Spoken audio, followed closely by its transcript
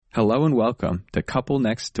Hello and welcome to Couple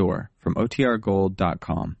Next Door from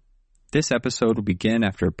OTRGold.com. This episode will begin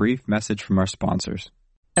after a brief message from our sponsors.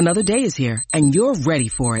 Another day is here, and you're ready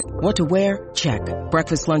for it. What to wear? Check.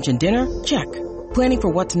 Breakfast, lunch, and dinner? Check. Planning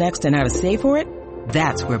for what's next and how to save for it?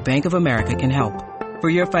 That's where Bank of America can help.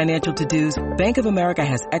 For your financial to-dos, Bank of America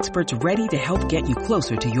has experts ready to help get you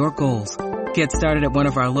closer to your goals. Get started at one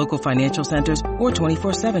of our local financial centers or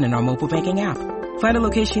 24/7 in our mobile banking app. Find a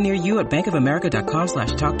location near you at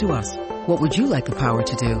bankofamerica.com/talktous. What would you like the power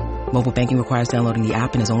to do? Mobile banking requires downloading the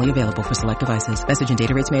app and is only available for select devices. Message and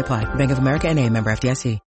data rates may apply. Bank of America N.A., member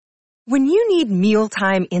FDIC. When you need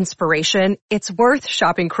mealtime inspiration, it's worth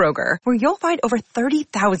shopping Kroger, where you'll find over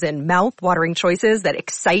 30,000 mouth-watering choices that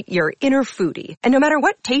excite your inner foodie. And no matter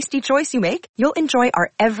what tasty choice you make, you'll enjoy our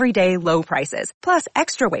everyday low prices, plus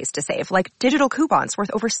extra ways to save, like digital coupons worth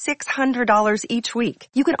over $600 each week.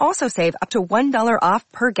 You can also save up to $1 off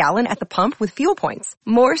per gallon at the pump with fuel points.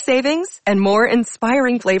 More savings and more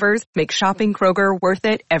inspiring flavors make shopping Kroger worth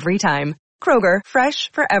it every time. Kroger, fresh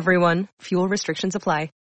for everyone. Fuel restrictions apply.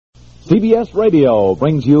 CBS Radio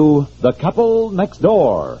brings you The Couple Next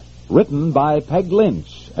Door, written by Peg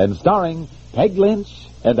Lynch and starring Peg Lynch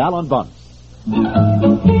and Alan Bunce.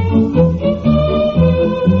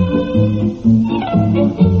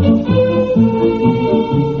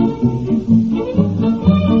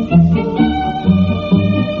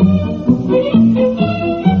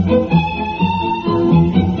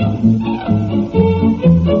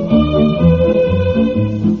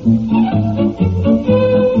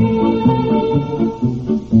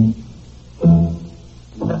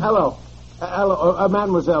 Hello,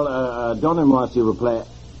 mademoiselle, donnez-moi, s'il vous plaît.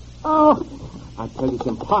 Oh, I tell you, it's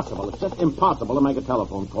impossible. It's just impossible to make a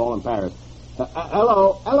telephone call in Paris.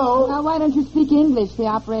 Hello? Why don't you speak English? The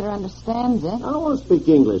operator understands it. I don't want to speak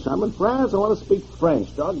English. I'm in France. I want to speak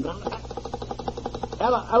French. Doggone it.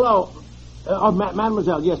 Hello.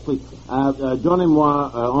 Mademoiselle, yes, please.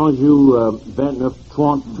 Donnez-moi Anjou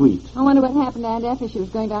 2938. I wonder what happened to Aunt Effie. She was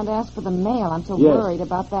going down to ask for the mail. I'm so worried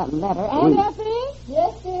about that letter. Aunt Effie?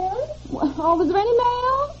 Yes, dear? Oh, was there any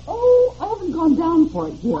mail? Oh, I haven't gone down for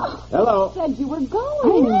it yet. Hello. You said you were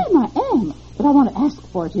going. I am. But I want to ask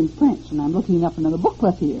for it in French, and I'm looking up another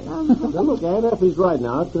booklet here. Now, look, Aunt Effie's right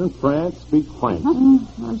now. It's in France. Speak French.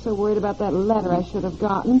 I'm so worried about that letter I should have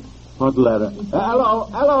gotten. What letter?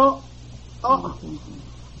 Hello. Oh,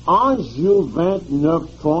 Anjou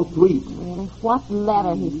 2938. Really? What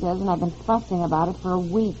letter, he says, and I've been fussing about it for a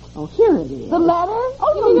week. Oh, here it is. The letter?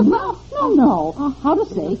 Oh, you mean no. How to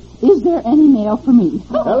say, is there any mail for me?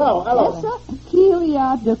 Hello. Qu'il y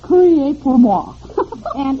a de courrier pour moi.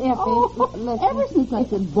 Aunt Effie, listen. Ever since I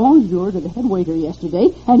said bonjour to the head waiter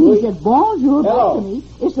yesterday, and he said bonjour back to me,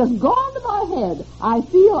 it's just gone to my head. I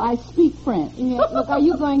feel I speak French. Yeah, look, are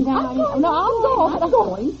you going down? I'm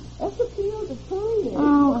going. That's a field of courier.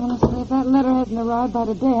 Oh, honestly, if that letter hasn't arrived by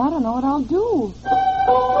today, I don't know what I'll do.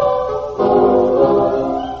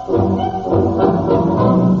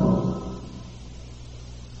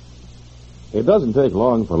 It doesn't take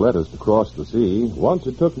long for letters to cross the sea. Once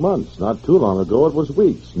it took months. Not too long ago, it was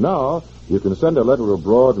weeks. Now, you can send a letter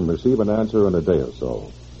abroad and receive an answer in a day or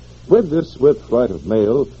so. With this swift flight of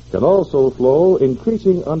mail can also flow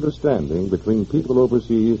increasing understanding between people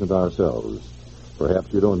overseas and ourselves.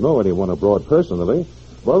 Perhaps you don't know anyone abroad personally.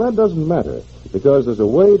 Well, that doesn't matter, because there's a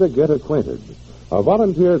way to get acquainted. A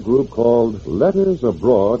volunteer group called Letters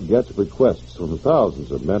Abroad gets requests from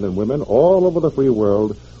thousands of men and women all over the free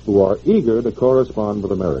world who are eager to correspond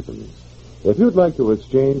with Americans. If you'd like to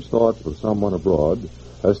exchange thoughts with someone abroad,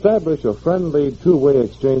 establish a friendly two-way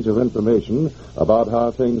exchange of information about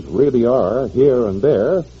how things really are here and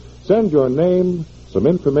there, send your name, some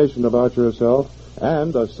information about yourself,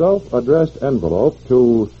 and a self-addressed envelope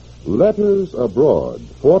to Letters Abroad,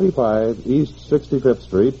 45 East 65th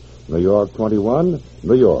Street, New York 21,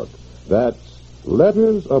 New York. That's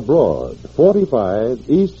Letters Abroad, 45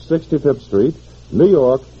 East 65th Street, New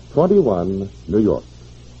York 21, New York.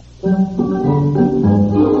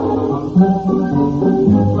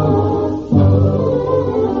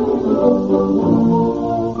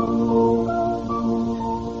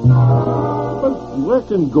 Where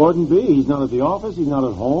can Gordon be? He's not at the office. He's not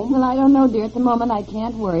at home. Well, I don't know, dear. At the moment, I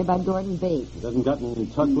can't worry about Gordon Bates. He hasn't gotten in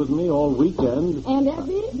touch with me all weekend. Aunt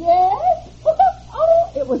Effie? Yes?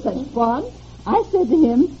 Oh, it was such fun. I said to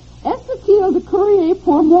him, est-ce qu'il de courrier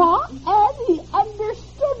pour moi? And he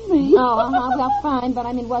understood me. Well, fine, but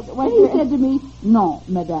I mean, was he said to me, non,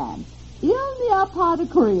 madame, il n'y a pas de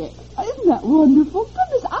courrier. Isn't Isn't that wonderful?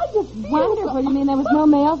 Goodness, I just feel Wonderful. You mean there was no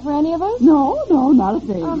mail for any of us? No, not a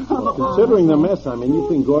thing. Well, considering the mess, you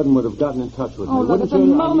think Gordon would have gotten in touch with me, Oh, look, wouldn't at the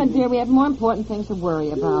you? moment, dear, we have more important things to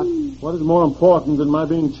worry about. What is more important than my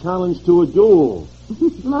being challenged to a duel?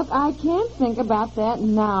 Look, I can't think about that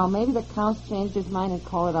now. Maybe the Count's changed his mind and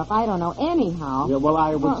called it off. I don't know. Anyhow. Yeah, well,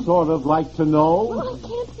 I would sort of like to know. Well, I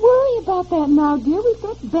can't worry about that now, dear. We've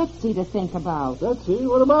got Betsy to think about. Betsy?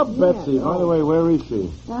 What about Betsy? By the way, where is she?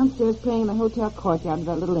 Downstairs playing in the hotel courtyard with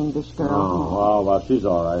that little English girl. Oh, well, she's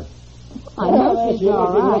all right. I know she's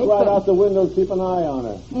all right, Look right but out the window, keep an eye on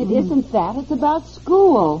her. it isn't that. It's about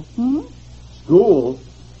school. School?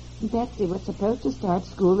 Betsy was supposed to start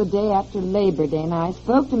school the day after Labor Day. Now, I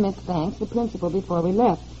spoke to Miss Banks, the principal, before we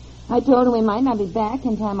left. I told her we might not be back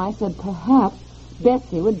in time. I said perhaps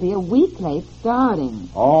Betsy would be a week late starting.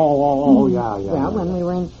 Yeah. Well, when we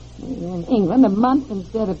were in England, a month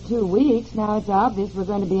instead of 2 weeks. Now it's obvious we're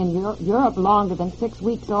going to be in Europe longer than 6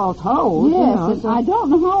 weeks all told. Yes, and I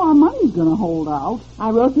don't know how our money's going to hold out.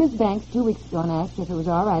 I wrote Miss Banks 2 weeks ago and asked her if it was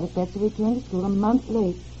all right if Betsy returned to school a month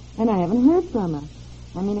late. And I haven't heard from her.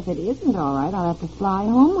 I mean, if it isn't all right, I'll have to fly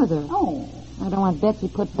home with her. Oh. I don't want Betsy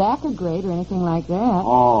put back a grade or anything like that.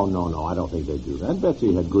 Oh, no, I don't think they'd do that.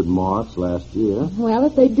 Betsy had good marks last year. Well,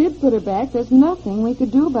 if they did put her back, there's nothing we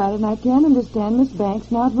could do about it, and I can't understand Miss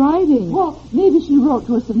Banks not writing. Well, maybe she wrote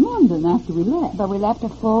to us in London after we left. But we left a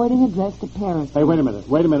forwarding address to Paris. Hey, wait a minute.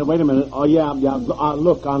 Oh, yeah.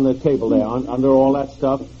 Look on the table there, under all that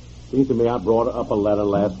stuff. Seems to me I brought up a letter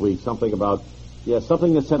last week, something about,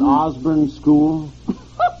 something that said Osborne School.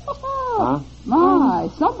 Huh? My,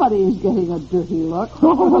 somebody is getting a dirty look.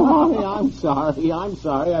 I'm sorry.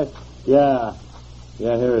 Yeah,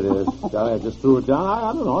 here it is. I just threw it down.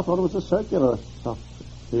 I don't know. I thought it was a circular. Oh,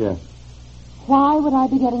 here. Why would I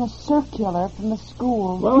be getting a circular from the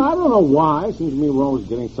school? Well, I don't know why. It seems to me we're always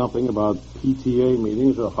getting something about PTA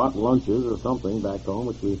meetings or hot lunches or something back home,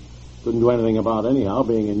 which we couldn't do anything about anyhow,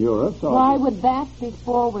 being in Europe. So why would that be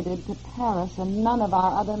forwarded to Paris and none of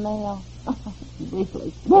our other mail?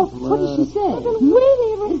 Really? Well, what did she say?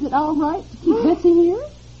 Really? Is it all right to keep Betsy here?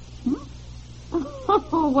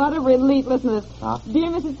 Oh, what a relief. Listen to this. Huh?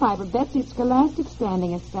 Dear Mrs. Piper, Betsy's scholastic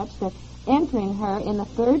standing is such that entering her in the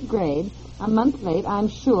 3rd grade a month late, I'm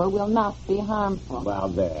sure, will not be harmful. Well,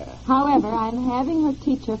 there. However, I'm having her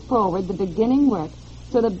teacher forward the beginning work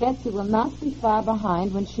so that Betsy will not be far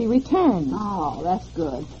behind when she returns. Oh, that's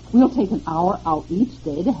good. We'll take an hour out each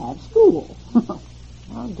day to have school.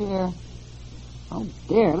 Oh, dear.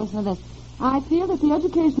 Listen to this. I feel that the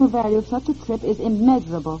educational value of such a trip is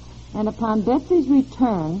immeasurable, and upon Betsy's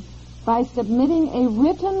return, by submitting a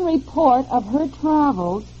written report of her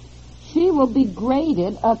travels, she will be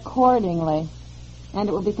graded accordingly, and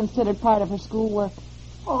it will be considered part of her schoolwork.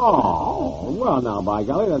 Oh, well, now, by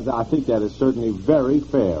golly, I think that is certainly very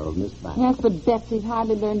fair of Miss Banks. Yes, but Betsy's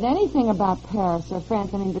hardly learned anything about Paris or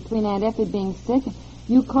France. I mean, between Aunt Effie being sick and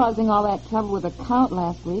you causing all that trouble with the Count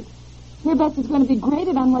last week, here Betsy's going to be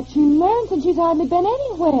graded on what she learned, and she's hardly been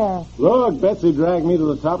anywhere. Look, Betsy dragged me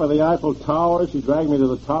to the top of the Eiffel Tower. She dragged me to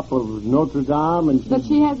the top of Notre Dame, and But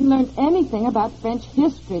she hasn't learned anything about French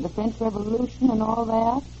history, the French Revolution and all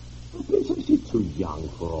that. She's too young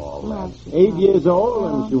for all that. she's 8 not. years old,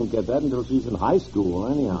 Well. and she won't get that until she's in high school,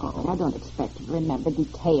 anyhow. I don't expect her to remember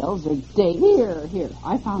details or dates. Here.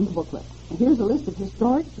 I found the booklet. And here's a list of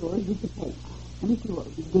historic tours we could take. Let me see what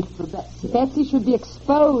would be good for Betsy. Betsy should be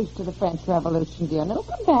exposed to the French Revolution, dear, and it'll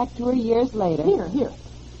come back to her years later. Here.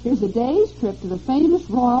 Here's a day's trip to the famous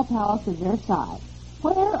Royal Palace of Versailles,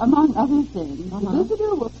 where, among other things, the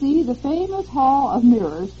visitor will see the famous Hall of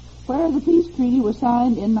Mirrors, where the peace treaty was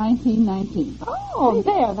signed in 1919. Oh,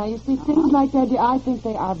 there. Now, you see, things like that, dear, I think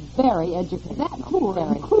they are very educational. That tour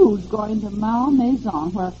includes going to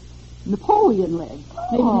Malmaison, where Napoleon lived.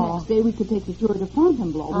 Maybe the next day we could take the tour to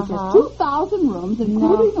Fontainebleau, which has 2,000 rooms,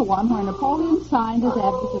 including the one where Napoleon signed his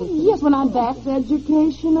abdication. Yes, well, now that's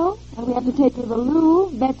educational. And we have to take her to the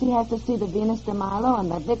Louvre. Betsy has to see the Venus de Milo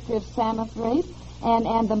and the Victory of Samothrace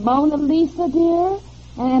and the Mona Lisa, dear,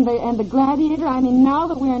 and the Gladiator. I mean, now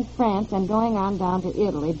that we're in France and going on down to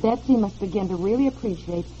Italy, Betsy must begin to really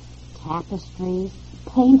appreciate tapestries,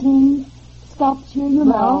 paintings, sculpture, you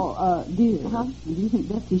know. Well, dear, do you think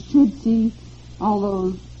Betsy should see all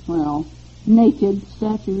those, naked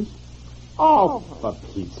statues? Oh, for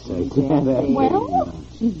Pete's sake. Well,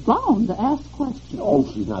 she's bound to ask questions.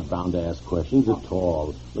 Oh, she's not bound to ask questions at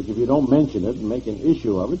all. Look, if you don't mention it and make an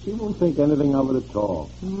issue of it, she won't think anything of it at all.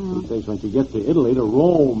 She thinks when she gets to Italy, to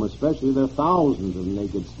Rome especially, there are thousands of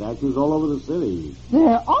naked statues all over the city.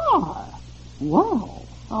 There are? Wow.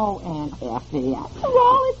 Oh, Aunt Effie, after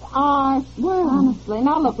all, it's art. Well, honestly.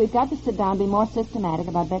 Now, look, we've got to sit down and be more systematic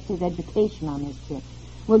about Betsy's education on this trip.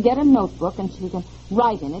 We'll get a notebook, and she can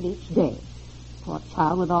write in it each day. Poor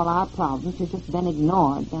child, with all our problems, she's just been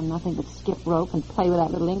ignored. Done nothing but skip rope and play with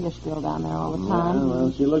that little English girl down there all the time. Yeah,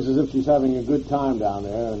 well, she looks as if she's having a good time down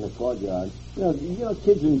there in the courtyard. You know,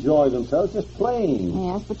 kids enjoy themselves just playing.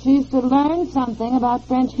 Yes, but she's to learn something about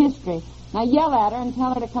French history. Now yell at her and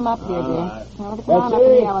tell her to come up here, dear. Right. Tell her to come on up in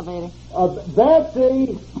the elevator.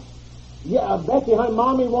 Betsy! Yeah, Betsy, honey,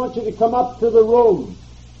 Mommy wants you to come up to the room.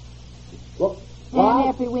 Well,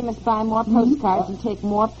 Aunt Effie, we must buy more postcards and take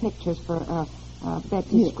more pictures for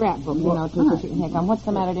Betsy's scrapbook, you know, too, so she can take on. What's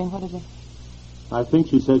the matter, dear? What is it? I think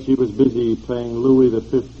she said she was busy playing Louis the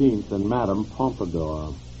 15th and Madame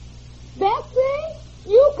Pompadour. Betsy,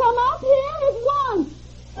 you come up here at once.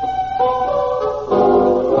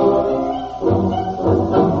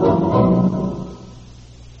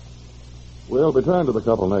 We'll return to the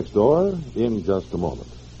couple next door in just a moment.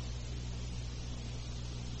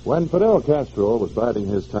 When Fidel Castro was biding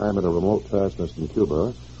his time in a remote fastness in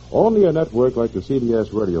Cuba, only a network like the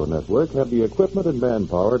CBS radio network had the equipment and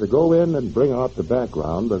manpower to go in and bring out the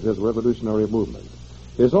background of his revolutionary movement.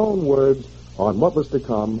 His own words on what was to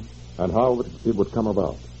come and how it would come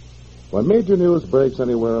about. When major news breaks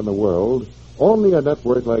anywhere in the world, only a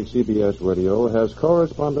network like CBS radio has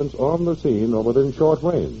correspondents on the scene or within short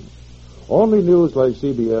range. Only news like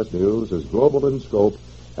CBS News is global in scope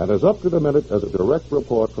and as up to the minute as a direct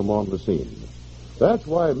report from on the scene. That's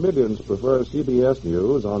why millions prefer CBS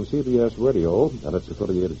News on CBS Radio and its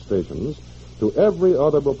affiliated stations to every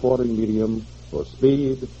other reporting medium for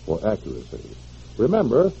speed or accuracy.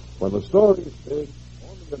 Remember, when the story is big,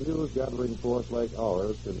 only a news-gathering force like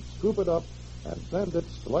ours can scoop it up and send it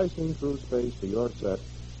slicing through space to your set,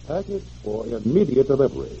 packaged for immediate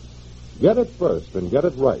delivery. Get it first and get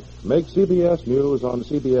it right. Make CBS News on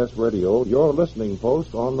CBS Radio your listening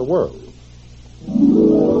post on the world.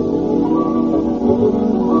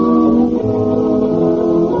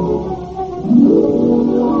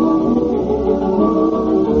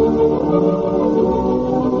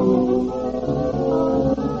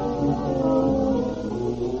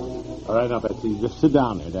 All right, now, Betsy, just sit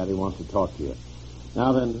down there. Daddy wants to talk to you.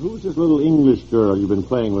 Now then, who's this little English girl you've been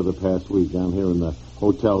playing with the past week down here in the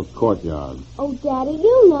hotel courtyard? Oh, Daddy,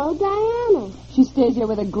 you know Diana. She stays here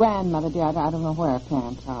with her grandmother, dear. I don't know where her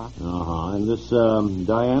parents are. Uh-huh. And this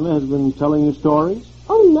Diana has been telling you stories?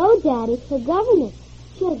 Oh, no, Daddy, it's her governess.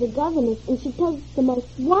 She has a governess, and she tells us the most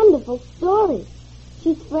wonderful stories.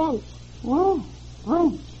 She's French. Well,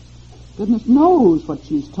 French. Goodness knows what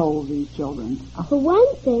she's told these children. For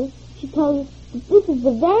one thing, she told us that this is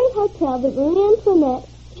the very hotel that Marie Antoinette,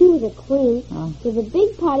 she was a queen, gave a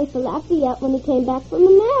big party for Lafayette when he came back from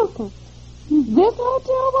America. This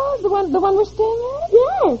hotel was? The one we're staying at?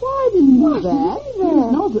 Yes. I didn't know that.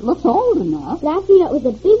 Goodness knows it looks old enough. Lafayette was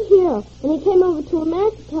a big hero, and he came over to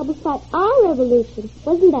America to help us fight our revolution.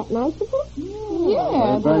 Wasn't that nice of him?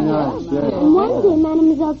 Yeah. Very nice, yeah. And one day,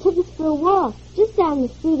 Mademoiselle took us for a walk, just down the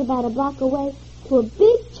street about a block away, to a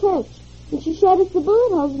big church. And she showed us the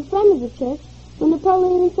bullet holes in front of the church when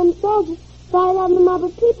Napoleon and some soldiers fired on the mob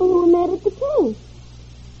of people who were mad at the king.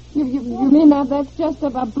 You mean that's just a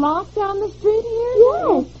block down the street here?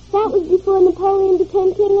 Yes, that was before Napoleon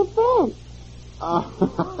became king of France.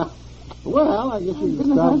 Well, I guess you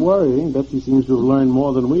can stop worrying. Betsy seems to have learned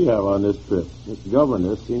more than we have on this trip. This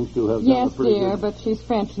governess seems to have done Yes, a pretty dear, good... but she's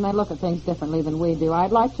French, and they look at things differently than we do.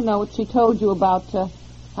 I'd like to know what she told you about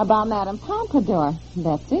Madame Pompadour,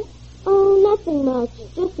 Betsy. Oh, nothing much.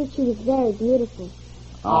 Just that she was very beautiful.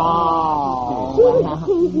 Oh. She was the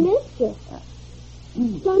king's mistress.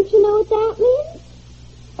 Don't you know what that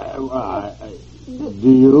means? Do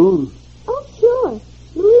you? Oh, sure.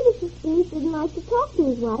 Louis XV didn't like to talk to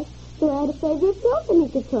his wife, so I had a favorite girlfriend he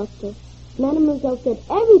could talk to. Mademoiselle said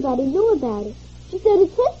everybody knew about it. She said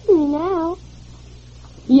it's history now.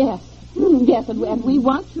 Yes. Yes, and we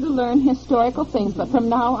want you to learn historical things, but from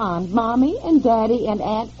now on, Mommy and Daddy and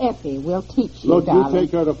Aunt Effie will teach you, Look, darling. you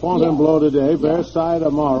take her to Fontainebleau today, Versailles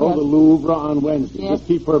tomorrow, the Louvre on Wednesday. Yes. Just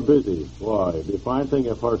keep her busy. Boy, it'd be a fine thing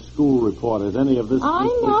if her school report has any of this... I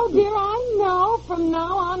know, dear, I know. From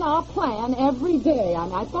now on, I'll plan every day.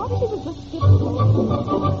 I thought she was just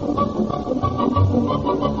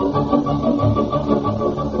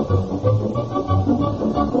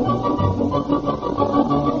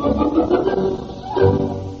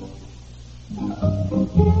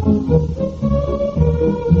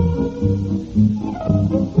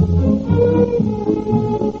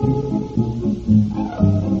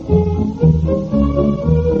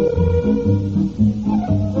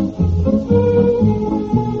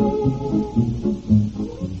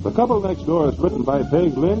Couple Next Door is written by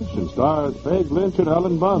Peg Lynch and stars Peg Lynch and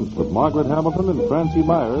Ellen Bunce with Margaret Hamilton and Francie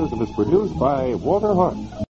Myers and is produced by Walter Hart.